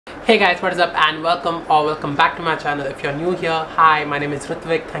Hey guys, what is up and welcome back to my channel. If you're new here, hi, my name is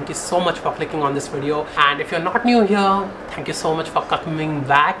Rutvik. Thank you so much for clicking on this video, and if you're not new here, thank you so much for coming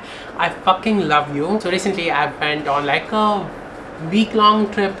back. I fucking love you. So recently I went on like a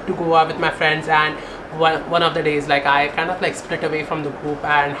week-long trip to Goa with my friends, and one of the days like I kind of like split away from the group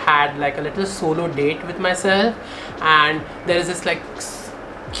and had like a little solo date with myself. And there is this like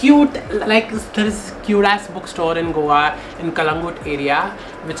there is cute ass bookstore in Goa in Calangute area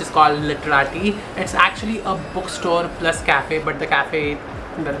which is called Literati. It's actually a bookstore plus cafe, but the cafe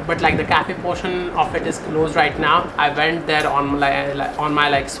portion of it is closed right now. I went there on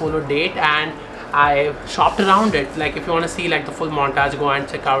my solo date and I shopped around it. Like, if you want to see like the full montage, go and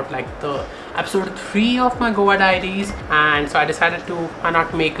check out like the episode 3 of my Goa diaries. And so I decided to why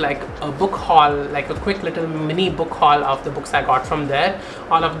not make like a book haul, like a quick little mini book haul of the books I got from there.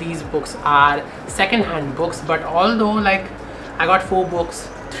 All of these books are second-hand books, but although like I got 4 books,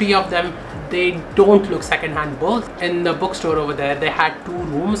 3 of them they don't look second-hand books. In the bookstore over there they had 2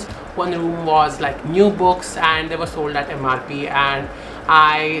 rooms. One room was like new books and they were sold at MRP, and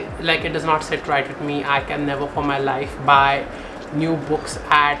it does not sit right with me. I can never for my life buy new books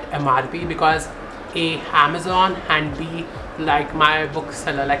at MRP because A, Amazon, and B, like my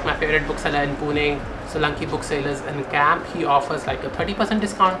bookseller, like my favorite bookseller in Pune, Solanki Booksellers in Camp, he offers like a 30%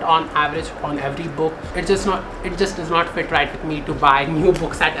 discount on average on every book. It just does not fit right with me to buy new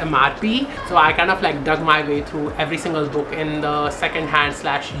books at MRP. So I kind of like dug my way through every single book in the second-hand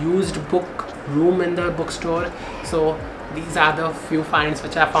 / used book room in the bookstore. So these are the few finds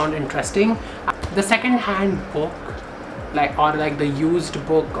which I found interesting. The second-hand book, or the used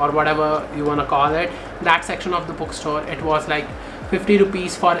book or whatever you want to call it, that section of the bookstore, it was like 50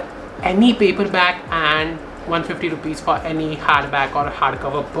 rupees for any paperback and 150 rupees for any hardback or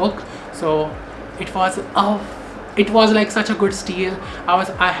hardcover book. So it was like such a good steal.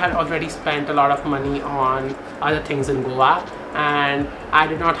 I had already spent a lot of money on other things in Goa, and I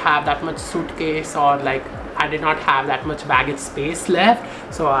did not have that much suitcase, or like I did not have that much baggage space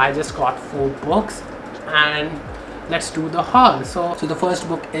left, so I just got 4 books. And let's do the haul. So the first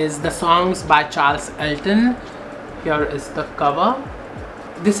book is The Songs by Charles Elton. Here is the cover.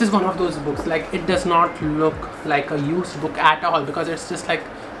 This is one of those books, like it does not look like a used book at all because it's just like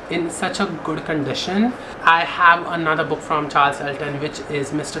in such a good condition. I have another book from Charles Elton which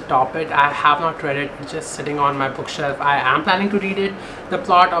is Mr. Toppet. I have not read it, it's just sitting on my bookshelf. I am planning to read it. The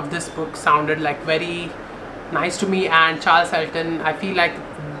plot of this book sounded like very nice to me, and Charles Elton, I feel like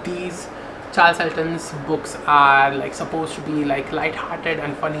these Charles Elton's books are like supposed to be like light-hearted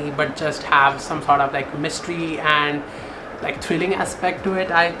and funny, but just have some sort of like mystery and like thrilling aspect to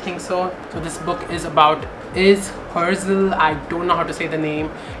it, I think so. So this book is about Herzl, I don't know how to say the name.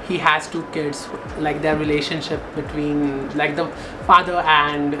 He has 2 kids, like their relationship between like the father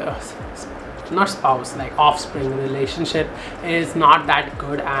and not spouse, like offspring relationship is not that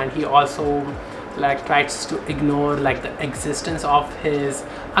good, and he also like tries to ignore like the existence of his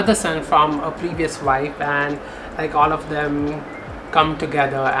other son from a previous wife, and like all of them come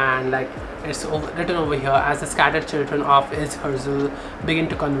together, and like it's written over here, as the scattered children of Herzl begin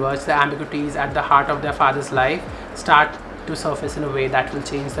to converge, the ambiguities at the heart of their father's life start to surface in a way that will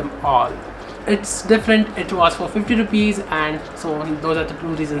change them all. It's different. It was for 50 rupees, and so those are the 2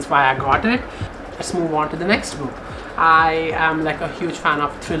 reasons why I got it. Let's move on to the next book. I am like a huge fan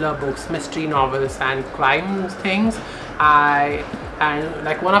of thriller books, mystery novels and crime things. And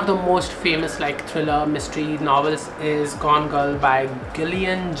like one of the most famous like thriller mystery novels is Gone Girl by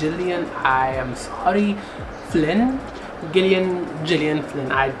Gillian Flynn.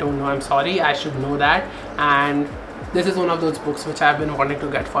 I don't know, I'm sorry, I should know that. And this is one of those books which I've been wanting to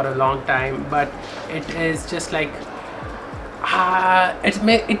get for a long time, but it is just like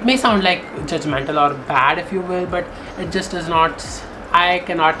it may sound like judgmental or bad, if you will, but it just does not. I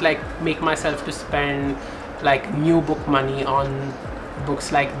cannot like make myself to spend like new book money on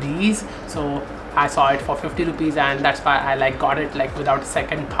books like these. So I saw it for 50 rupees, and that's why I like got it like without a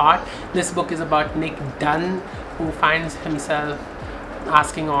second thought. This book is about Nick Dunn, who finds himself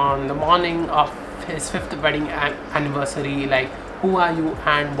asking on the morning of his 5th wedding anniversary, like, who are you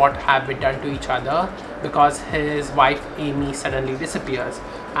and what have we done to each other, because his wife Amy suddenly disappears,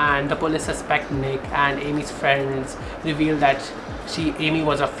 and the police suspect Nick, and Amy's friends reveal that Amy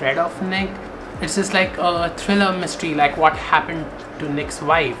was afraid of Nick. It's just like a thriller mystery, like what happened to Nick's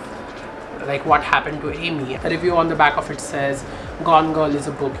wife, like what happened to Amy. A review on the back of it says, Gone Girl is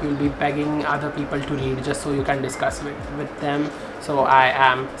a book you'll be begging other people to read just so you can discuss with them. So I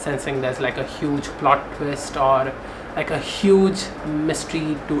am sensing there's like a huge plot twist, or like a huge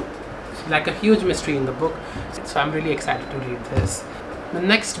mystery in the book. So I'm really excited to read this. The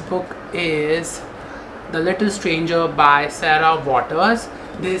next book is The Little Stranger by Sarah Waters.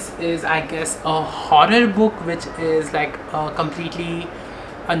 This is, I guess, a horror book, which is like a completely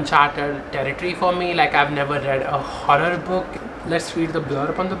uncharted territory for me. Like, I've never read a horror book. Let's read the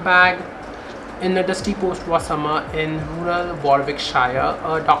blurb on the bag. In a dusty post-war summer in rural Warwickshire,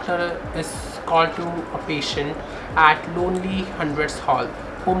 a doctor is called to a patient at Lonely Hundreds Hall.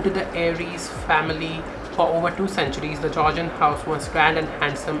 Home to the Aries family for over 2 centuries, the Georgian house, once grand and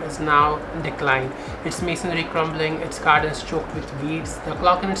handsome, is now in decline. Its masonry crumbling, its gardens choked with weeds, the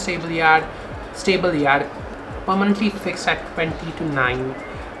clock in its stable yard permanently fixed at 20 to 9.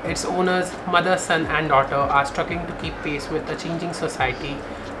 Its owners, mother, son and daughter, are struggling to keep pace with the changing society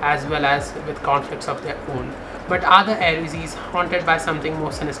as well as with conflicts of their own. But are the Aries haunted by something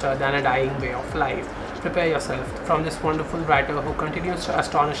more sinister than a dying way of life? Prepare yourself. From this wonderful writer who continues to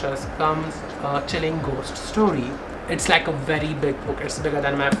astonish us comes a chilling ghost story. It's like a very big book. It's bigger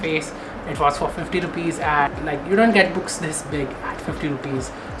than my face. It was for 50 rupees, and like, you don't get books this big at 50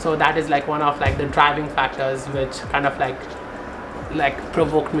 rupees. So that is like one of like the driving factors which kind of like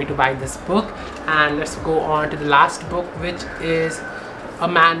provoked me to buy this book. And let's go on to the last book, which is A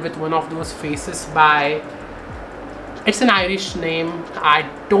Man with One of Those Faces by, it's an Irish name, I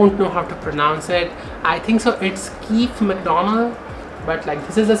don't know how to pronounce it. I think so it's Keith McDonald, but like,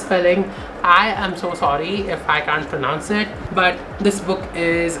 this is the spelling. I am so sorry if I can't pronounce it. But this book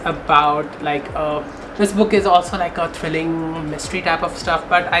is about like this book is also like a thrilling mystery type of stuff,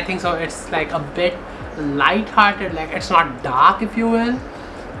 but I think so it's like a bit light-hearted, like it's not dark, if you will.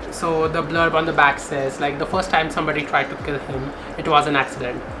 So the blurb on the back says, like, the first time somebody tried to kill him, it was an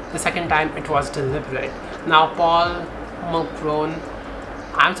accident. The second time, it was deliberate. Now Paul Mulcrone,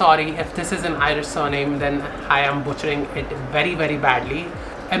 I'm sorry if this is an Irish surname, then I am butchering it very badly.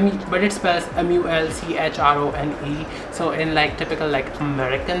 But it spells M-U-L-C-H-R-O-N-E. So in like typical like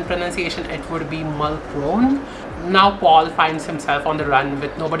American pronunciation, it would be Mulcrone. Now Paul finds himself on the run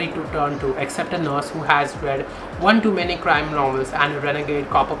with nobody to turn to except a nurse who has read one too many crime novels and a renegade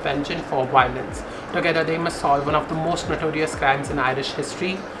copper penchant for violence. Together they must solve one of the most notorious crimes in Irish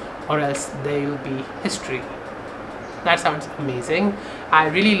history, or else they will be history. That sounds amazing. I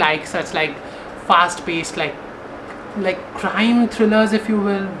really like such like fast-paced like crime thrillers, if you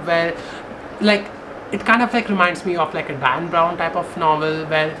will, where like it kind of like reminds me of like a Dan Brown type of novel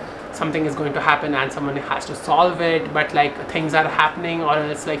where something is going to happen and someone has to solve it, but like things are happening, or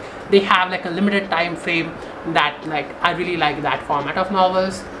else like they have like a limited time frame. That like, I really like that format of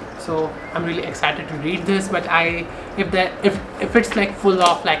novels. So I'm really excited to read this. But if it's like full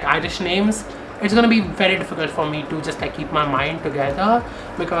of like Irish names, it's gonna be very difficult for me to just like keep my mind together,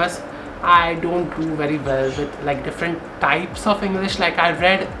 because I don't do very well with like different types of English. Like, I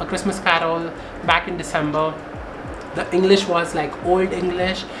read A Christmas Carol back in December. The English was like old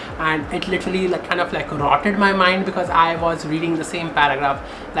English, and it literally like kind of like rotted my mind, because I was reading the same paragraph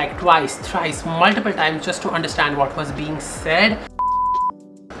like twice, thrice, multiple times just to understand what was being said.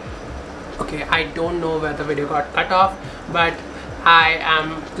 Okay, I don't know where the video got cut off, but I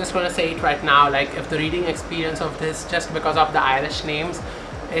am just gonna say it right now, like, if the reading experience of this, just because of the Irish names,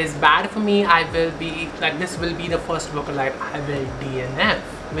 is bad for me, I will be like, this will be the first book like I will DNF,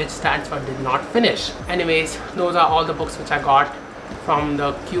 which stands for did not finish. Anyways, those are all the books which I got from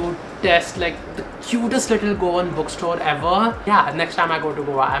the cutest, like the cutest little Goan bookstore ever. Yeah, next time I go to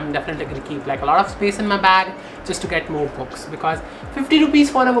Goa, I'm definitely gonna keep like a lot of space in my bag just to get more books, because 50 rupees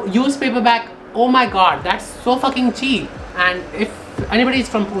for a used paperback, oh my god, that's so fucking cheap. And if anybody is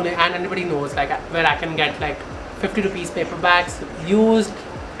from Pune and anybody knows like where I can get like 50 rupees paperbacks, used,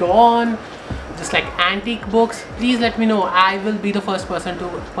 torn, just like antique books, please let me know. I will be the first person to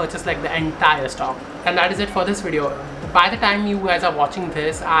purchase like the entire stock. And that is it for this video. By the time you guys are watching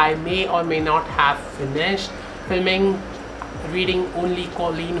this, I may or may not have finished filming reading only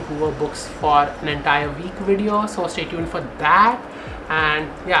Colleen Hoover books for an entire week video, so stay tuned for that. And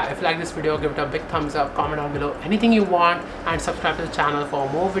yeah, if you like this video, give it a big thumbs up, comment down below anything you want, and subscribe to the channel for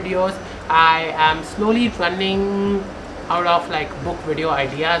more videos. I am slowly running out of like book video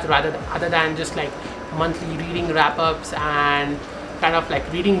ideas, other than just like monthly reading wrap-ups and kind of like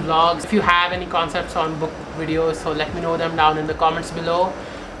reading vlogs. If you have any concepts on book videos, so let me know them down in the comments below.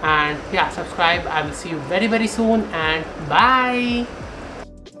 And yeah, subscribe. I will see you very soon, and bye.